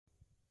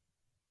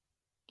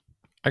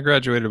I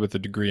graduated with a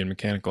degree in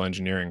mechanical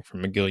engineering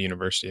from McGill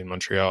University in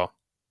Montreal.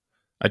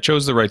 I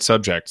chose the right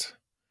subject.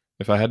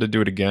 If I had to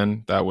do it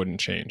again, that wouldn't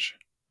change.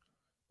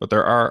 But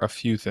there are a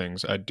few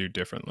things I'd do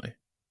differently.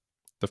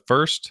 The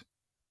first,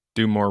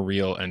 do more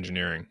real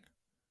engineering.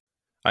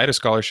 I had a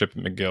scholarship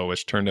at McGill,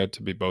 which turned out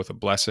to be both a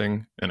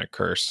blessing and a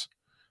curse.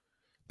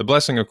 The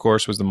blessing, of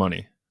course, was the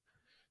money.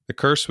 The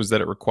curse was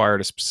that it required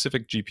a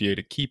specific GPA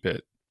to keep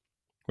it,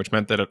 which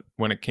meant that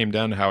when it came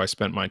down to how I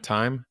spent my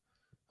time,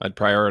 I'd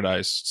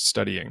prioritize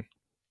studying.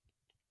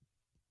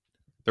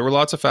 There were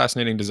lots of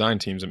fascinating design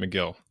teams at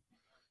McGill.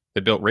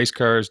 They built race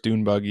cars,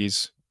 dune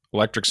buggies,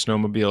 electric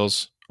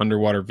snowmobiles,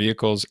 underwater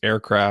vehicles,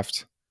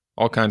 aircraft,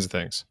 all kinds of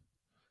things.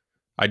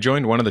 I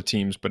joined one of the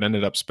teams but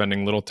ended up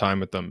spending little time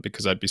with them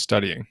because I'd be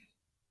studying.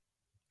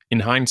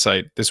 In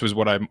hindsight, this was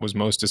what I was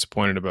most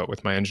disappointed about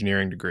with my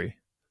engineering degree,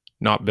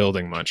 not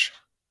building much.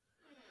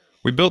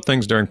 We built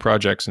things during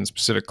projects in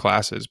specific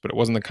classes, but it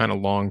wasn't the kind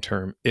of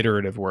long-term,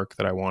 iterative work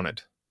that I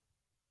wanted.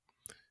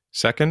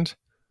 Second,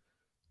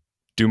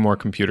 do more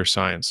computer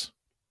science.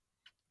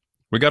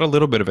 We got a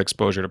little bit of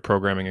exposure to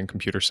programming and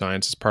computer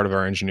science as part of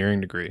our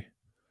engineering degree,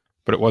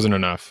 but it wasn't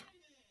enough.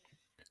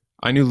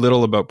 I knew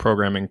little about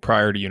programming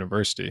prior to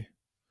university.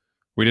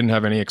 We didn't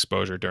have any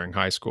exposure during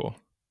high school.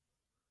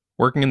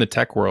 Working in the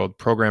tech world,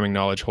 programming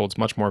knowledge holds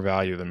much more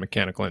value than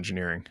mechanical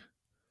engineering.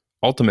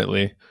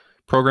 Ultimately,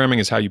 programming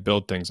is how you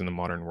build things in the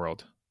modern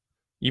world.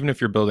 Even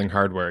if you're building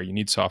hardware, you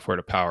need software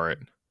to power it.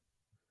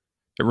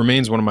 It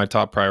remains one of my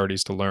top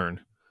priorities to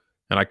learn,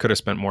 and I could have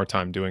spent more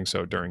time doing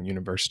so during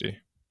university.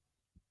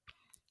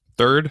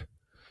 Third,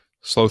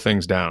 slow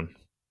things down.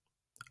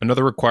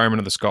 Another requirement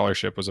of the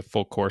scholarship was a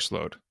full course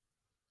load.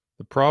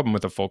 The problem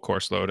with a full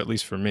course load, at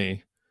least for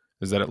me,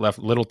 is that it left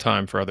little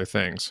time for other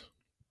things.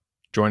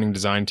 Joining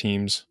design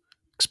teams,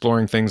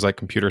 exploring things like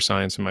computer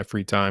science in my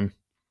free time,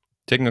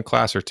 taking a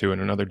class or two in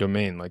another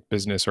domain like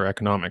business or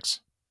economics.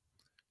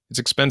 It's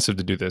expensive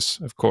to do this,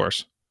 of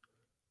course,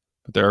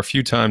 but there are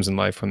few times in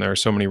life when there are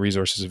so many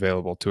resources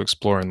available to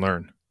explore and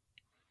learn.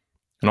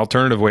 An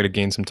alternative way to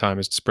gain some time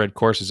is to spread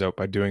courses out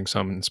by doing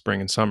some in spring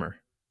and summer.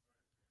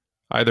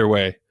 Either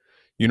way,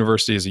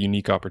 university is a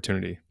unique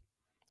opportunity.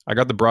 I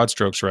got the broad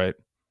strokes right,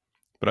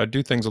 but I'd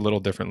do things a little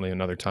differently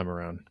another time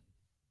around.